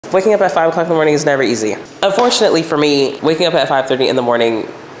Waking up at 5 o'clock in the morning is never easy. Unfortunately for me, waking up at 5:30 in the morning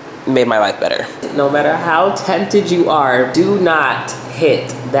made my life better. No matter how tempted you are, do not hit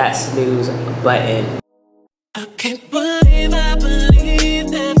that snooze button. I can't believe I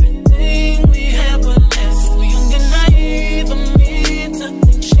believed everything we had was less. Young and naive of me to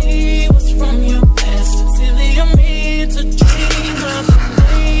think she was from your past. Silly of me to dream of the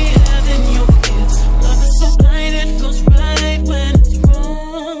day having your kiss. Love is so blind, it feels right when it's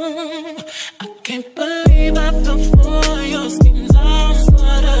wrong. I can't believe I fell for your schemes. I'm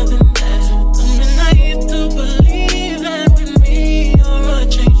smarter than that. I'm naive to believe that with me you're a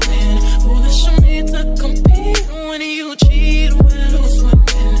changed man. Foolish of me to compete when you cheat, we're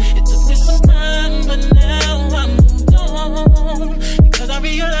swimming. It took me some time, but now I'm moved on. Because I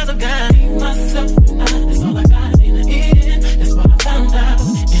realize I've got myself and that's all I got in the end. That's what I found out.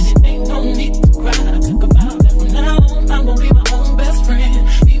 And it ain't no need to cry. I took a vow that from now on I'm gonna be my own best friend.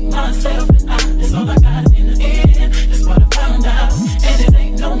 Be myself and that's all I got in the end. That's what I found out. And it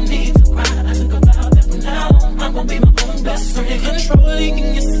ain't no need to cry. I took a vow that from now on I'm gonna be my own best friend. Controlling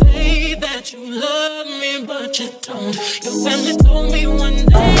and you say that you love me, but you don't. Your family told me one day.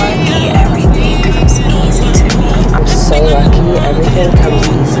 Lucky, everything comes easy to me. I'm so lucky, everything comes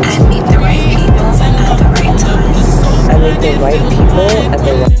easy I to me. meet the right people at the right time. I meet the right people at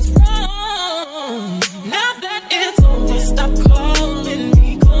the right time. Now that it's over, stop calling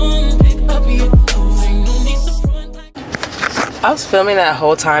me. Come pick up your clothes. Ain't no need to front like. I was filming that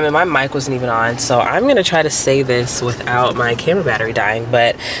whole time and my mic wasn't even on, so I'm gonna try to say this without my camera battery dying.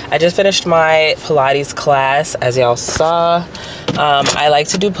 But I just finished my Pilates class, as y'all saw. I like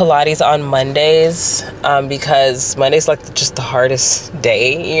to do Pilates on Mondays because Monday's like just the hardest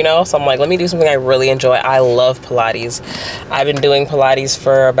day, you know? So I'm like, let me do something I really enjoy. I love Pilates. I've been doing Pilates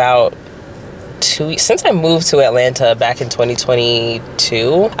for about 2 weeks since I moved to Atlanta back in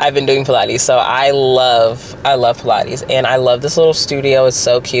 2022. I've been doing Pilates, so I love Pilates, and I love this little studio. It's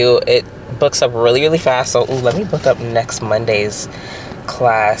so cute. It books up really fast. So let me book up next Monday's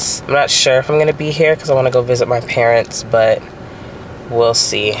class. I'm not sure if I'm gonna be here because I want to go visit my parents, but we'll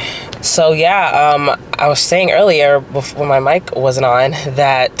see. So yeah, I was saying earlier before my mic wasn't on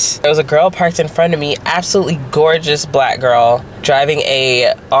that there was a girl parked in front of me, absolutely gorgeous black girl, driving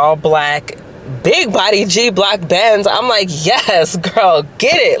a all black big body G Block Benz. I'm like, yes, girl,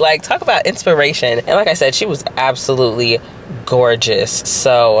 get it. Like, talk about inspiration. And like I said, she was absolutely gorgeous.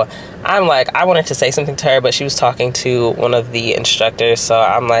 So I'm like, I wanted to say something to her, but she was talking to one of the instructors. So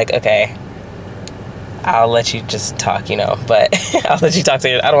I'm like, okay, I'll let you just talk, you know, but I'll let you talk to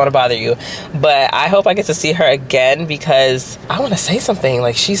her. I don't want to bother you, but I hope I get to see her again because I want to say something.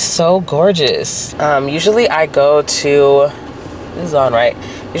 Like, she's so gorgeous. Usually I go to, this is on, right?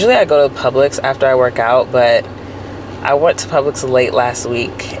 Usually I go to Publix after I work out, but I went to Publix late last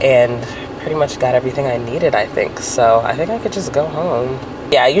week and pretty much got everything I needed, I think. So I think I could just go home.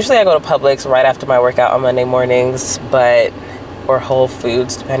 Yeah, usually I go to Publix right after my workout on Monday mornings, or Whole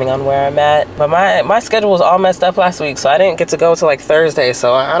Foods, depending on where I'm at. But my schedule was all messed up last week, so I didn't get to go till like Thursday,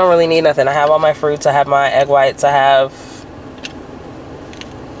 so I don't really need nothing. I have all my fruits, I have my egg whites, I have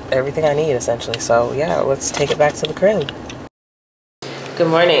everything I need, essentially. So yeah, let's take it back to the crib. Good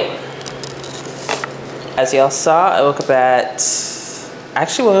morning. As y'all saw, I woke up I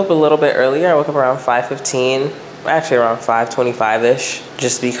actually woke up a little bit earlier. I woke up around 5:15, actually around 5:25-ish,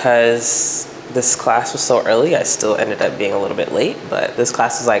 just because this class was so early. I still ended up being a little bit late, but this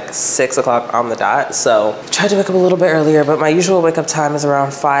class was like 6 o'clock on the dot. So I tried to wake up a little bit earlier, but my usual wake up time is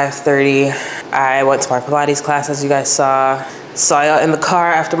around 5:30. I went to my Pilates class, as you guys saw. Saw y'all in the car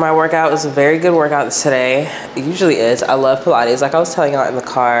after my workout. It was a very good workout today. It usually is. I love Pilates. Like I was telling y'all in the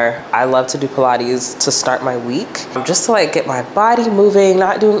car, I love to do Pilates to start my week. Just to like get my body moving,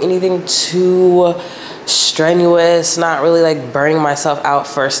 not doing anything too strenuous, not really like burning myself out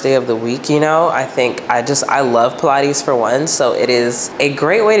first day of the week, you know? I think I love Pilates for one, so it is a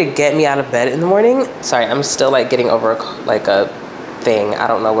great way to get me out of bed in the morning. Sorry, I'm still like getting over like a thing. I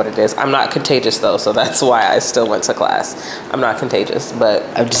don't know what it is. I'm not contagious though, so that's why I still went to class. I'm not contagious, but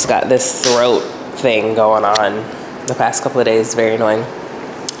I've just got this throat thing going on the past couple of days. It's very annoying.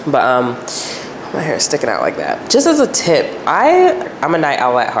 But my hair is sticking out like that. Just as a tip, I'm a night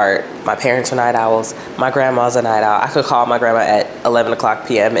owl at heart. My parents are night owls. My grandma's a night owl. I could call my grandma at 11 o'clock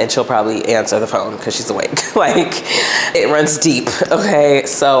p.m. and she'll probably answer the phone because she's awake. Like, it runs deep, okay?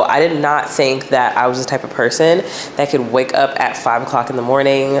 So I did not think that I was the type of person that could wake up at 5 o'clock in the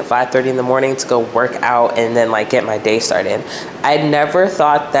morning, 5:30 in the morning to go work out and then like get my day started. I never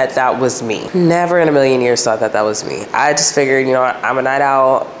thought that that was me. Never in a million years thought that that was me. I just figured, you know what, I'm a night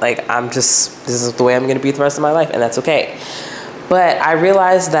owl. Like, this is the way I'm gonna be the rest of my life, and that's okay. But I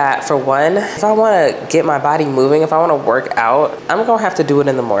realized that for one, if I want to get my body moving, if I want to work out, I'm going to have to do it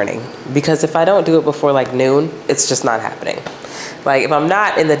in the morning, because if I don't do it before like noon, it's just not happening. Like if I'm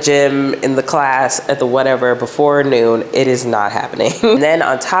not in the gym, in the class, at the whatever before noon, it is not happening. And then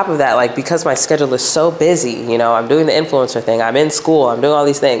on top of that, like because my schedule is so busy, you know, I'm doing the influencer thing, I'm in school, I'm doing all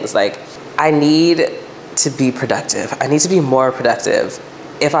these things, like I need to be productive. I need to be more productive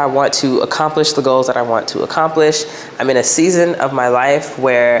if I want to accomplish the goals that I want to accomplish. I'm in a season of my life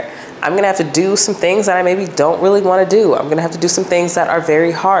where I'm gonna have to do some things that I maybe don't really wanna do. I'm gonna have to do some things that are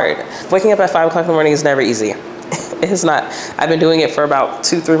very hard. Waking up at 5 o'clock in the morning is never easy. It is not. I've been doing it for about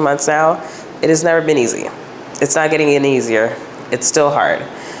 2-3 months now. It has never been easy. It's not getting any easier. It's still hard.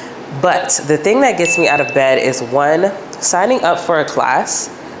 But the thing that gets me out of bed is one, signing up for a class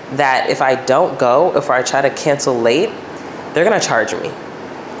that if I don't go, if I try to cancel late, they're gonna charge me,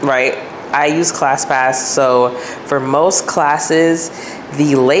 right? I use ClassPass, so for most classes,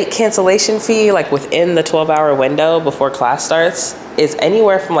 the late cancellation fee, like within the 12-hour window before class starts, is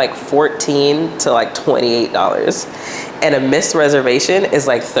anywhere from like $14 to like $28. And a missed reservation is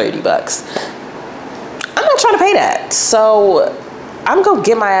like 30 bucks. I'm not trying to pay that. So I'm gonna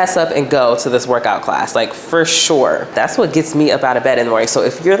get my ass up and go to this workout class, like for sure. That's what gets me up out of bed in the morning. So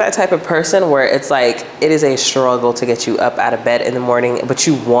if you're that type of person where it's like, it is a struggle to get you up out of bed in the morning, but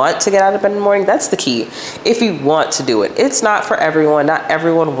you want to get out of bed in the morning, that's the key. If you want to do it, it's not for everyone. Not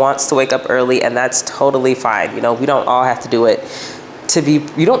everyone wants to wake up early, and that's totally fine. You know, we don't all have to do it to be,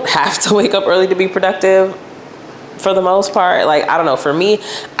 you don't have to wake up early to be productive for the most part. Like, I don't know, for me,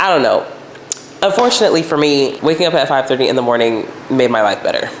 I don't know. Unfortunately for me, waking up at 5:30 in the morning made my life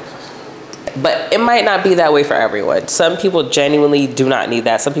better. But it might not be that way for everyone. Some people genuinely do not need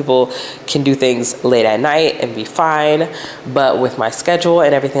that. Some people can do things late at night and be fine. But with my schedule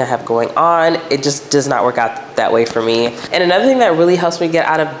and everything I have going on, it just does not work out that way for me. And another thing that really helps me get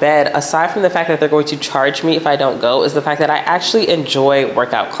out of bed, aside from the fact that they're going to charge me if I don't go, is the fact that I actually enjoy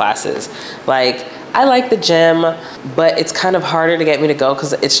workout classes. Like, I like the gym, but it's kind of harder to get me to go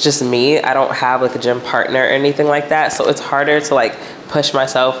because it's just me. I don't have like a gym partner or anything like that. So it's harder to like push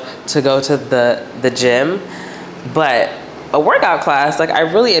myself to go to the gym. But a workout class, like I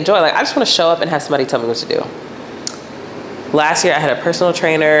really enjoy. Like I just want to show up and have somebody tell me what to do. Last year I had a personal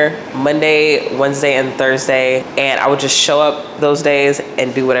trainer Monday, Wednesday, and Thursday, and I would just show up those days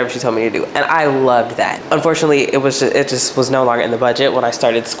and do whatever she told me to do. And I loved that. Unfortunately, it just was no longer in the budget when I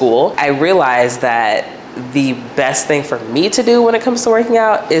started school. I realized that the best thing for me to do when it comes to working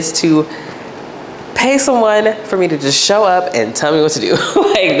out is to pay someone for me to just show up and tell me what to do.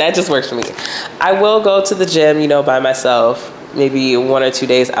 Like that just works for me. I will go to the gym, you know, by myself, maybe 1 or 2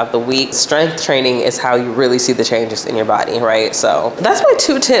 days out of the week. Strength training is how you really see the changes in your body, right? So that's my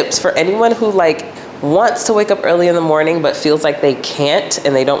 2 tips for anyone who like wants to wake up early in the morning but feels like they can't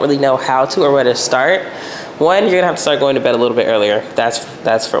and they don't really know how to or where to start. One, you're gonna have to start going to bed a little bit earlier.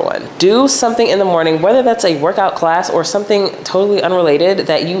 That's for one. Do something in the morning, whether that's a workout class or something totally unrelated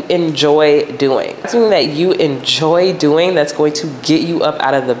that you enjoy doing. Something that you enjoy doing that's going to get you up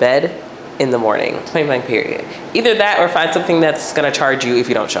out of the bed in the morning, point blank period. Either that or find something that's gonna charge you if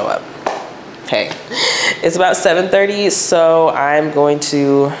you don't show up. Hey, it's about 7:30, so I'm going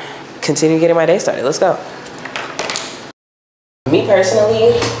to continue getting my day started. Let's go. Me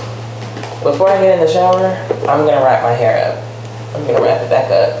personally, before I get in the shower, I'm gonna wrap my hair up. I'm gonna wrap it back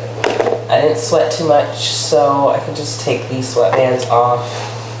up. I didn't sweat too much, so I can just take these sweatbands off.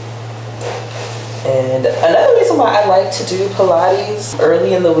 And another reason why I like to do Pilates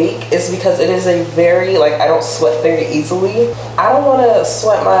early in the week is because it is a very, like, I don't sweat very easily. I don't want to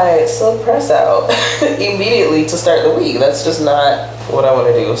sweat my silk press out immediately to start the week. That's just not what I want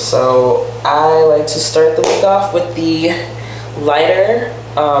to do. So I like to start the week off with the lighter,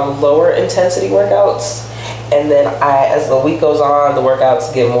 lower intensity workouts. And then as the week goes on, the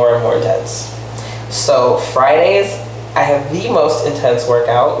workouts get more and more intense. So Fridays, I have the most intense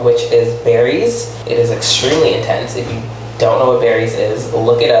workout, which is berries. It is extremely intense. If you don't know what berries is,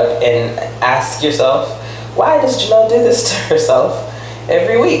 look it up and ask yourself, why does Jonell do this to herself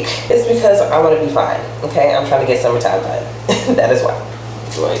every week? It's because I want to be fine, okay? I'm trying to get summertime fine. That is why.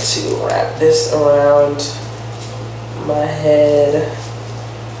 I'm going to wrap this around my head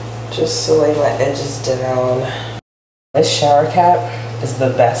just to lay my edges down. This shower cap is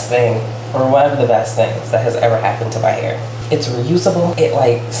the best thing, or one of the best things that has ever happened to my hair. It's reusable. It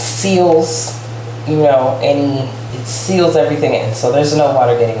like seals, you know, it seals everything in. So there's no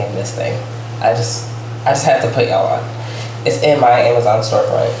water getting in this thing. I just have to put y'all on. It's in my Amazon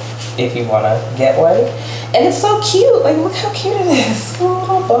storefront if you wanna get one. And it's so cute. Like, look how cute it is. A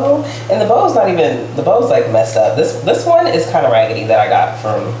little bow, and the bow's not even, the bow's like messed up. This one is kind of raggedy that I got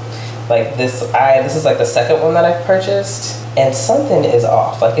from like this is like the second one that I've purchased, and something is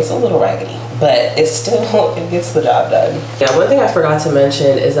off. Like, it's a little raggedy, but it still, it gets the job done. Yeah, one thing I forgot to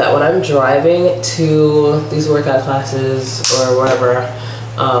mention is that when I'm driving to these workout classes or wherever,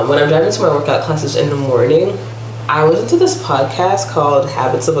 when I'm driving to my workout classes in the morning, I listen to this podcast called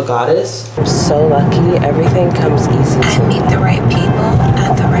Habits of a Goddess. I'm so lucky. Everything comes easy to me. I meet the right people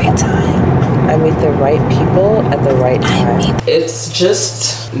at the right time. I meet the right people at the right time. It's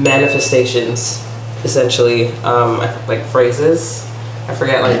just manifestations, essentially. Like phrases. I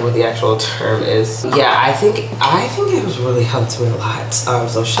forget like what the actual term is. Yeah, I think it was really helped me a lot.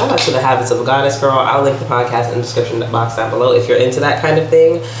 So shout out to the Habits of a Goddess girl. I'll link the podcast in the description box down below if you're into that kind of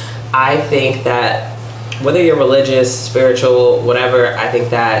thing. I think that whether you're religious, spiritual, whatever, I think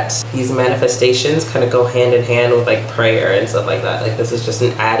that these manifestations kind of go hand in hand with like prayer and stuff like that. Like, this is just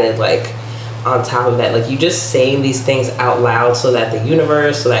an added, like, on top of that, like, you just saying these things out loud so that the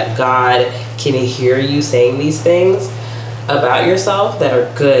universe, so that God can hear you saying these things about yourself that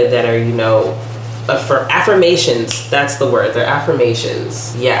are good, that are, you know, for affirmations. That's the word. They're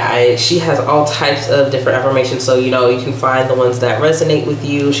affirmations. Yeah, she has all types of different affirmations, so, you know, you can find the ones that resonate with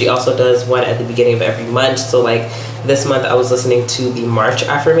you. She also does one at the beginning of every month. So like this month I was listening to the March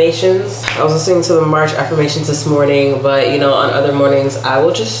affirmations. I was listening to the March affirmations this morning, but, you know, on other mornings I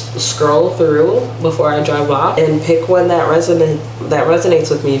will just scroll through before I drive off and pick one that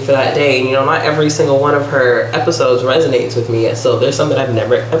resonates with me for that day. And, you know, not every single one of her episodes resonates with me, so there's some that I've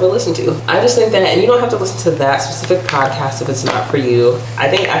never ever listened to. I just think that, and you don't have to listen to that specific podcast if it's not for you. I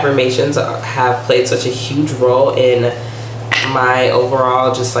think affirmations have played such a huge role in my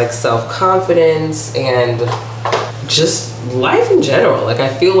overall just like self-confidence and just life in general. Like, I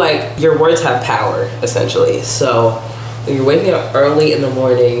feel like your words have power, essentially. So when you're waking up early in the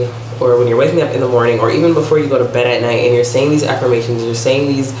morning, or when you're waking up in the morning, or even before you go to bed at night, and you're saying these affirmations, you're saying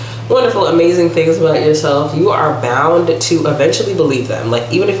these wonderful, amazing things about yourself, you are bound to eventually believe them.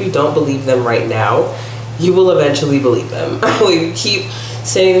 Like, even if you don't believe them right now, you will eventually believe them. You keep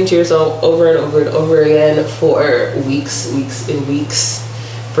saying them to yourself over and over and over again for weeks and weeks,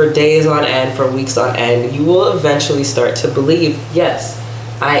 for days on end, for weeks on end. You will eventually start to believe, yes,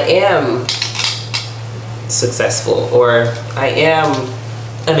 I am successful, or I am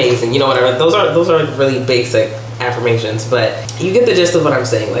amazing, you know, whatever. Those are really basic affirmations, but you get the gist of what I'm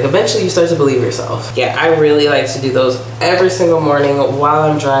saying. Like, eventually you start to believe yourself. Yeah, I really like to do those every single morning while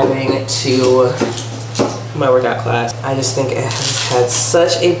I'm driving to my workout class. I just think it has had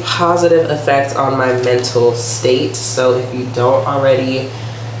such a positive effect on my mental state. So if you don't already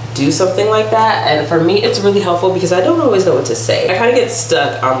do something like that, and for me it's really helpful because I don't always know what to say. I kind of get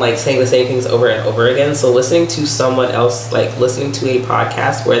stuck on like saying the same things over and over again. So listening to someone else, like listening to a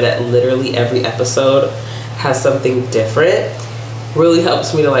podcast where that literally every episode has something different, really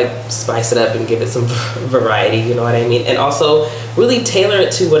helps me to like spice it up and give it some variety, you know what I mean? And also really tailor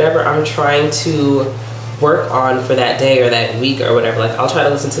it to whatever I'm trying to work on for that day or that week or whatever. Like, I'll try to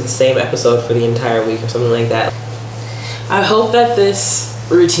listen to the same episode for the entire week or something like that. I hope that this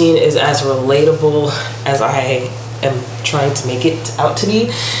routine is as relatable as I am trying to make it out to be,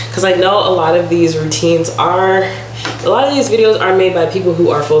 because I know a lot of these routines are, a lot of these videos are made by people who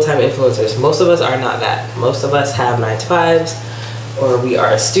are full-time influencers. Most of us are not that. Most of us have 9 to 5s, or we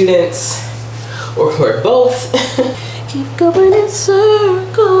are students, or we're both. Keep going in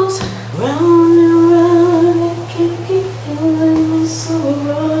circles, round and round, and keep feeling so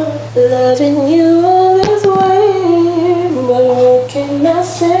wrong. Loving you all this way, but what can I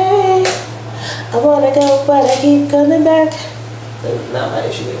say? I wanna go, but I keep coming back. That's not my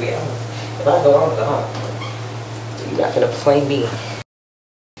issue, baby. If I go, I'm gone. You're not gonna play me.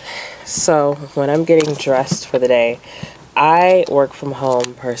 So when I'm getting dressed for the day, I work from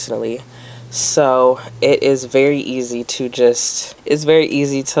home personally. So it is very easy to just,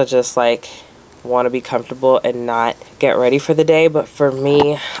 like want to be comfortable and not get ready for the day. But for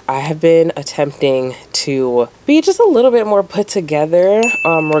me, I have been attempting to be just a little bit more put together,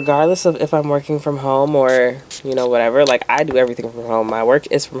 regardless of if I'm working from home or, you know, whatever. Like, I do everything from home. My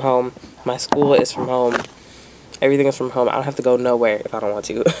work is from home. My school is from home. Everything is from home. I don't have to go nowhere if I don't want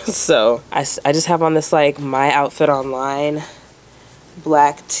to. So I just have on this like My Outfit Online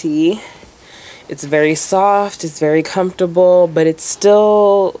black tee. It's very soft, it's very comfortable, but it's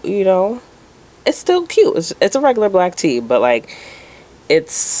still, you know, it's still cute. It's a regular black tee, but like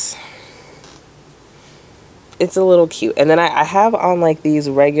it's a little cute. And then I have on like these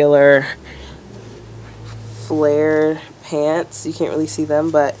regular flare pants. You can't really see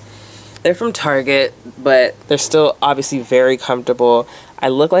them, but they're from Target, but they're still obviously very comfortable. I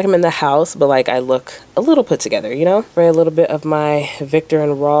look like I'm in the house, but like I look a little put together, you know? Spray a little bit of my Viktor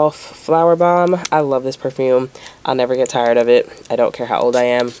and Rolf Flower Bomb. I love this perfume. I'll never get tired of it. I don't care how old I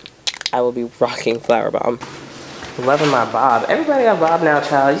am. I will be rocking Flower Bomb. Loving my bob. Everybody got bob now,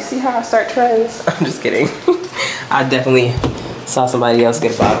 child. You see how I start trends? I'm just kidding. I definitely saw somebody else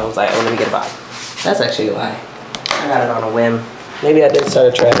get a bob. I was like, oh, let me get a bob. That's actually a lie. I got it on a whim. Maybe I did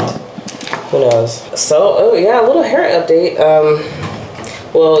start a trend. Who knows? So, oh yeah, a little hair update.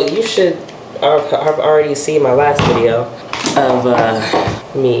 Well, you should have already seen my last video of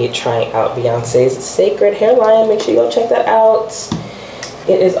me trying out Beyonce's Sacred hairline. Make sure you go check that out.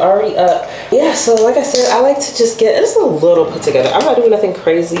 It is already up. Yeah, so like I said, I like to just get just a little put together. I'm not doing nothing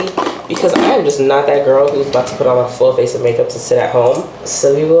crazy because I am just not that girl who's about to put on a full face of makeup to sit at home.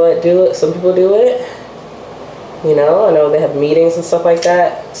 Some people do it, some people do it. You know, I know they have meetings and stuff like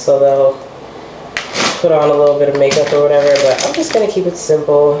that, so they'll put on a little bit of makeup or whatever, but I'm just gonna keep it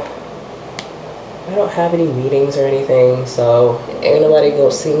simple. I don't have any meetings or anything, so ain't nobody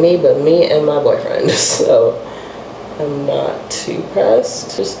gonna see me but me and my boyfriend, so I'm not too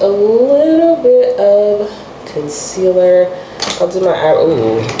pressed. Just a little bit of concealer. I'll do my eyebrows.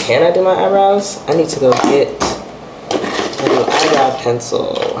 Ooh, can I do my eyebrows? I need to go get a new eyebrow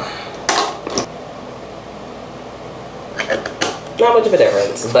pencil. Not much of a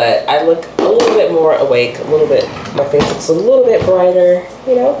difference, but I look a little bit more awake, a little bit, my face looks a little bit brighter,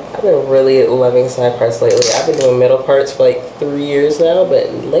 you know? I've been really loving side parts lately. I've been doing middle parts for like 3 years now,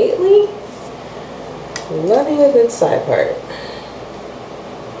 but lately, loving a good side part.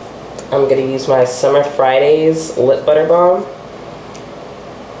 I'm gonna use my Summer Fridays Lip Butter Balm.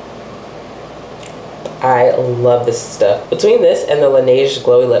 I love this stuff. Between this and the Laneige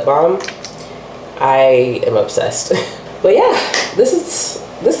Glowy Lip Balm, I am obsessed. But yeah, this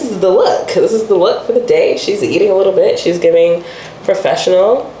is the look. This is the look for the day. She's eating a little bit. She's giving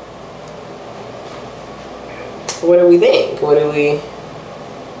professional. What do we think? What do we...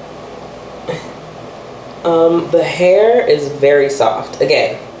 the hair is very soft.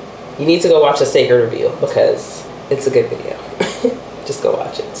 Again, you need to go watch the Sacred review because it's a good video. Just go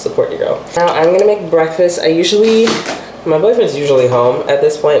watch it. Support your girl. Now I'm gonna make breakfast. My boyfriend's usually home at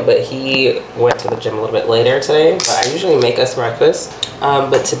this point, but he went to the gym a little bit later today. But I usually make us breakfast.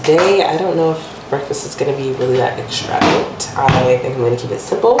 But today, I don't know if breakfast is gonna be really that extravagant. I think I'm gonna keep it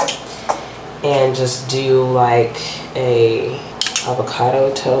simple and just do like a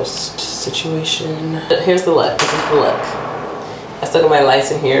avocado toast situation. Here's the look. This is the look. I still got my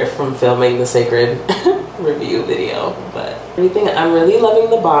lights in here from filming the Sacred review video, but I'm really loving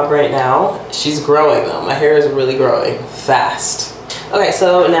the bob right now. She's growing though. My hair is really growing fast. Okay,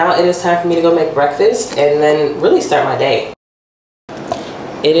 so now it is time for me to go make breakfast and then really start my day.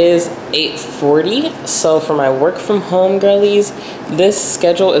 It is 8:40, so for my work from home girlies, this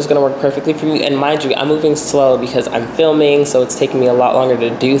schedule is gonna work perfectly for me. And mind you, I'm moving slow because I'm filming, so it's taking me a lot longer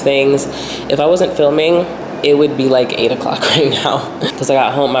to do things. If I wasn't filming, it would be like 8 o'clock right now. Because I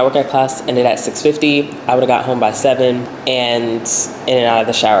got home, my workout class ended at 6:50. I would've got home by 7 and in and out of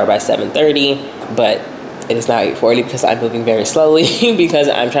the shower by 7:30, but it is now 8:40 because I'm moving very slowly because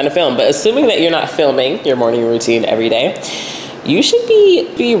I'm trying to film. But assuming that you're not filming your morning routine every day, you should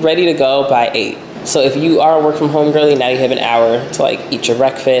be ready to go by 8. So if you are a work from home girly, now you have an hour to like eat your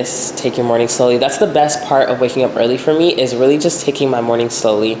breakfast, take your morning slowly. That's the best part of waking up early for me, is really just taking my morning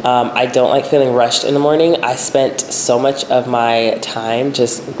slowly. I don't like feeling rushed in the morning. I spent so much of my time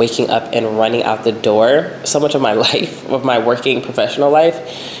just waking up and running out the door. So much of my life, of my working professional life,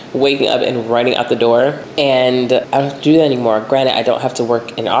 waking up and running out the door. And I don't have to do that anymore. Granted, I don't have to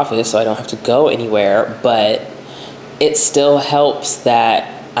work in an office, so I don't have to go anywhere, but it still helps that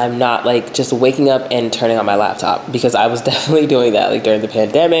I'm not like just waking up and turning on my laptop, because I was definitely doing that like during the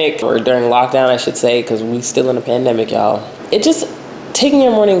pandemic, or during lockdown I should say, because we still in a pandemic, y'all. It just, taking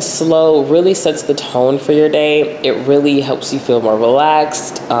your morning slow really sets the tone for your day. It really helps you feel more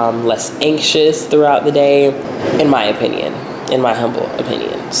relaxed, less anxious throughout the day, in my opinion, in my humble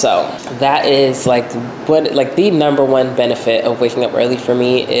opinion. So that is like the number one benefit of waking up early for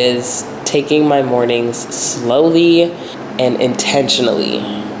me, is taking my mornings slowly and intentionally.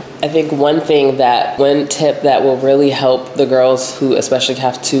 I think one tip that will really help the girls who especially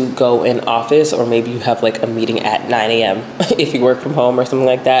have to go in office, or maybe you have like a meeting at 9 a.m. if you work from home or something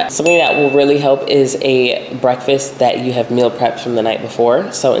like that. Something that will really help is a breakfast that you have meal prepped from the night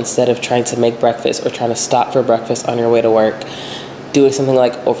before. So instead of trying to make breakfast or trying to stop for breakfast on your way to work, doing something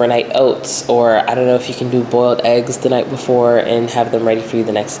like overnight oats, or I don't know if you can do boiled eggs the night before and have them ready for you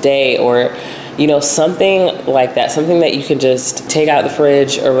the next day, or you know, something like that, something that you can just take out the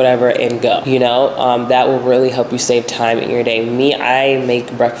fridge or whatever and go, you know. That will really help you save time in your day. Me, I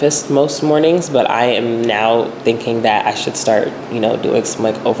make breakfast most mornings, but I am now thinking that I should start, you know, doing some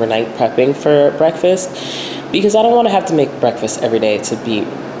like overnight prepping for breakfast, because I don't want to have to make breakfast every day, to be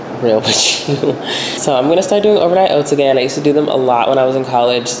real with you. So I'm gonna start doing overnight oats again. I used to do them a lot when I was in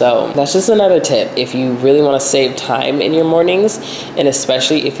college, so that's just another tip. If you really want to save time in your mornings, and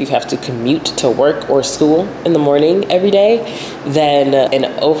especially if you have to commute to work or school in the morning every day, then an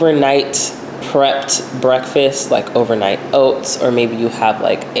overnight prepped breakfast, like overnight oats, or maybe you have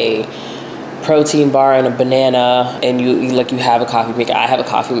like a protein bar and a banana, and you have a coffee maker. I have a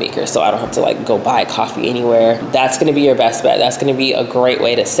coffee maker, so I don't have to like go buy coffee anywhere. That's gonna be your best bet. That's gonna be a great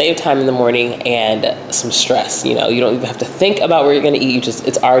way to save time in the morning and some stress. You know, you don't even have to think about where you're gonna eat.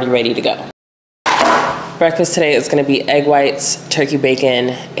 It's already ready to go. Breakfast today is gonna be egg whites, turkey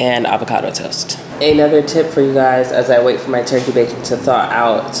bacon, and avocado toast. Another tip for you guys as I wait for my turkey bacon to thaw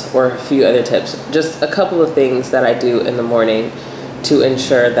out, or a few other tips, just a couple of things that I do in the morning to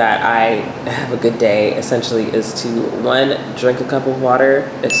ensure that I have a good day, essentially, is to, one, drink a cup of water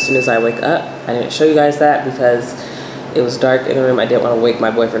as soon as I wake up. I didn't show you guys that because it was dark in the room. I didn't want to wake my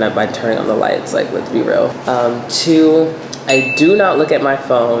boyfriend up by turning on the lights, like, let's be real. Two, I do not look at my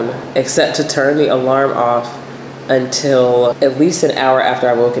phone except to turn the alarm off until at least an hour after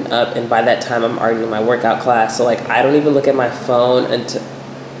I've woken up, and by that time I'm already in my workout class. So like, I don't even look at my phone until,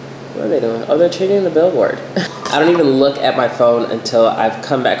 what are they doing? Oh, they're changing the billboard. I don't even look at my phone until I've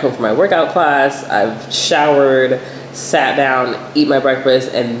come back home from my workout class, I've showered, sat down, eat my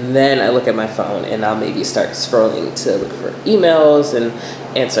breakfast, and then I look at my phone, and I'll maybe start scrolling to look for emails and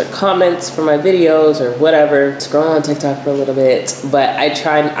answer comments for my videos or whatever. Scroll on TikTok for a little bit, but I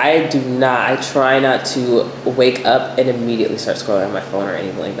try not to wake up and immediately start scrolling on my phone or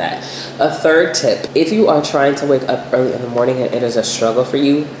anything like that. A third tip, if you are trying to wake up early in the morning and it is a struggle for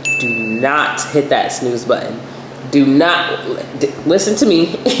you, do not hit that snooze button. Do not, listen to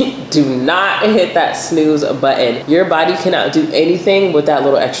me, do not hit that snooze button. Your body cannot do anything with that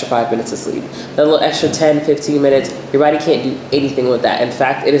little extra 5 minutes of sleep. That little extra 10, 15 minutes, your body can't do anything with that. In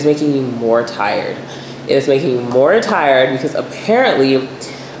fact, it is making you more tired. It is making you more tired because apparently,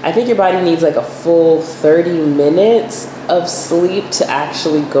 I think your body needs like a full 30 minutes of sleep to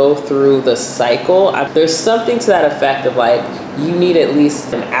actually go through the cycle. There's something to that effect of like, you need at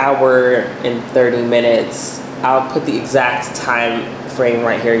least an hour and 30 minutes. I'll put the exact time frame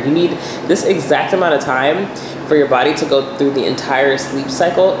right here. You need this exact amount of time for your body to go through the entire sleep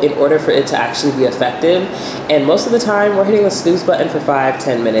cycle in order for it to actually be effective. And most of the time we're hitting the snooze button for 5,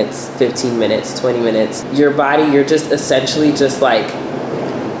 10 minutes, 15 minutes, 20 minutes. Your body, you're just essentially just like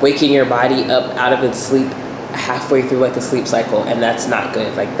waking your body up out of its sleep halfway through like the sleep cycle, and that's not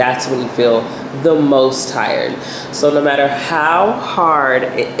good. Like, that's when you feel the most tired. So no matter how hard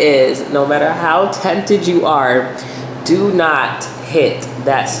it is, no matter how tempted you are, do not hit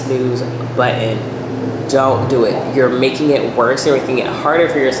that snooze button. Don't do it. You're making it worse. You're making it harder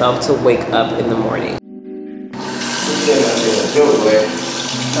for yourself to wake up in the morning.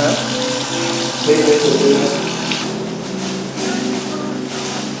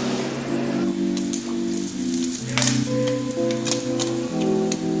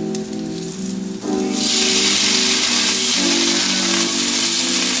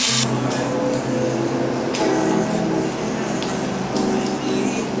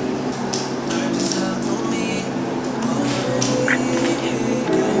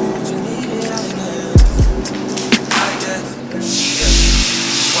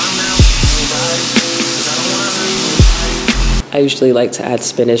 I usually like to add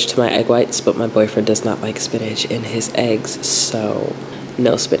spinach to my egg whites, but my boyfriend does not like spinach in his eggs, so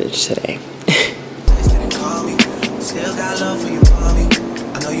no spinach today. Still got love for you, mommy.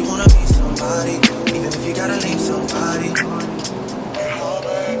 I know you wanna be somebody, even if you gotta leave somebody.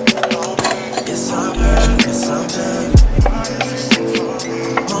 Yes, I'm hurt, yes, I'm dirty.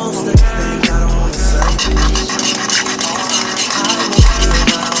 Most of the things I don't wanna say. I won't be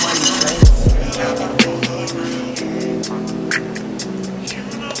around while you say.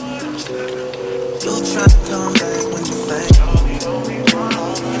 You'll try to come back when you fail.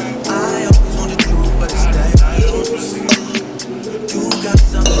 I always want the truth, but it's dangerous. You got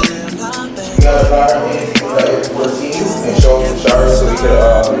something in my bag. We got a fire at 14 and show them Charlotte so we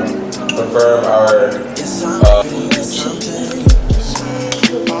could confirm our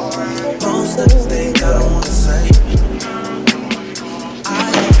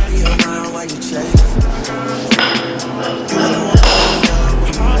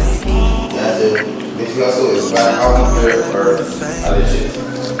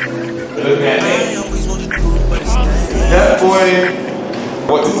looking at that. That boy.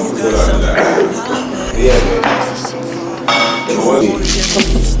 What? Yeah, man.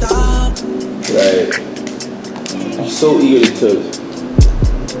 Right. I'm so eager to took.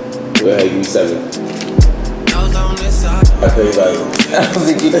 Go ahead, give me 7. I feel like I don't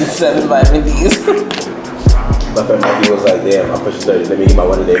think you did 7 vitamins. my friend Mikey was like, damn, I'm pushing 30. Let me get my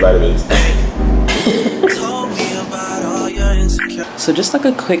 1-a-day vitamins. So just like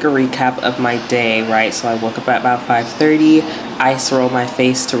a quick recap of my day, right? So I woke up at about 5:30, ice roll my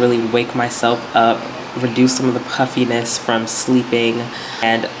face to really wake myself up, reduce some of the puffiness from sleeping,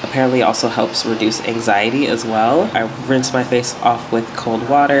 and apparently also helps reduce anxiety as well. I rinse my face off with cold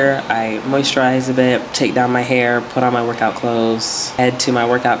water, I moisturize a bit, take down my hair, put on my workout clothes, head to my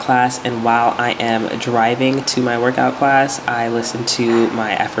workout class, and while I am driving to my workout class, I listen to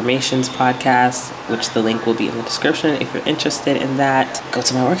my Affirmations podcast, which the link will be in the description if you're interested in that. Go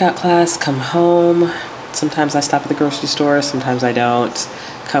to my workout class, come home. Sometimes I stop at the grocery store, sometimes I don't.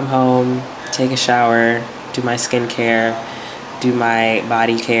 Come home, take a shower, do my skincare, do my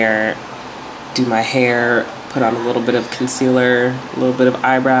body care, do my hair, put on a little bit of concealer, a little bit of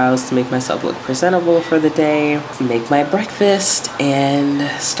eyebrows to make myself look presentable for the day, make my breakfast, and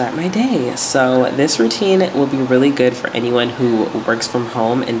start my day. So this routine will be really good for anyone who works from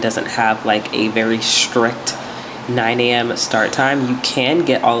home and doesn't have like a very strict 9 a.m. start time. You can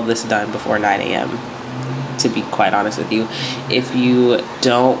get all of this done before 9 a.m. to be quite honest with you. If you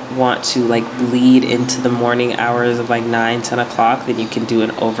don't want to like bleed into the morning hours of like 9-10 o'clock, then you can do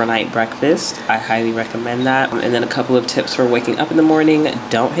an overnight breakfast. I highly recommend that. And then a couple of tips for waking up in the morning: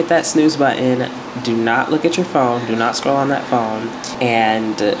 don't hit that snooze button, do not look at your phone, do not scroll on that phone,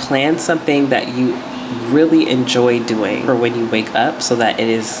 and plan something that you really enjoy doing for when you wake up so that it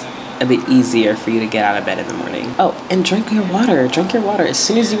is a bit easier for you to get out of bed in the morning. Oh, and drink your water. Drink your water as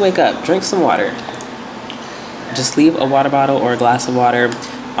soon as you wake up. Drink some water. Just leave a water bottle or a glass of water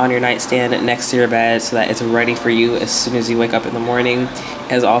on your nightstand next to your bed so that it's ready for you as soon as you wake up in the morning.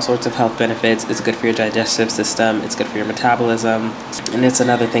 It has all sorts of health benefits. It's good for your digestive system, it's good for your metabolism, and it's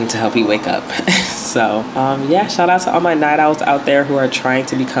another thing to help you wake up. So yeah, shout out to all my night owls out there who are trying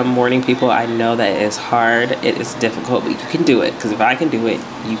to become morning people. I know that it is hard, it is difficult, but you can do it, because if I can do it,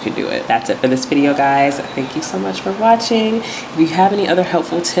 you can do it. That's it for this video, guys. Thank you so much for watching. If you have any other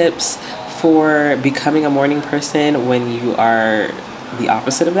helpful tips for becoming a morning person when you are the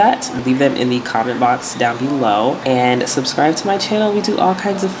opposite of that, leave them in the comment box down below, and subscribe to my channel. We do all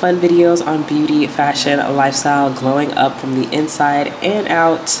kinds of fun videos on beauty, fashion, lifestyle, glowing up from the inside and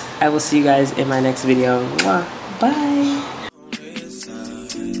out. I will see you guys in my next video. Mwah. Bye.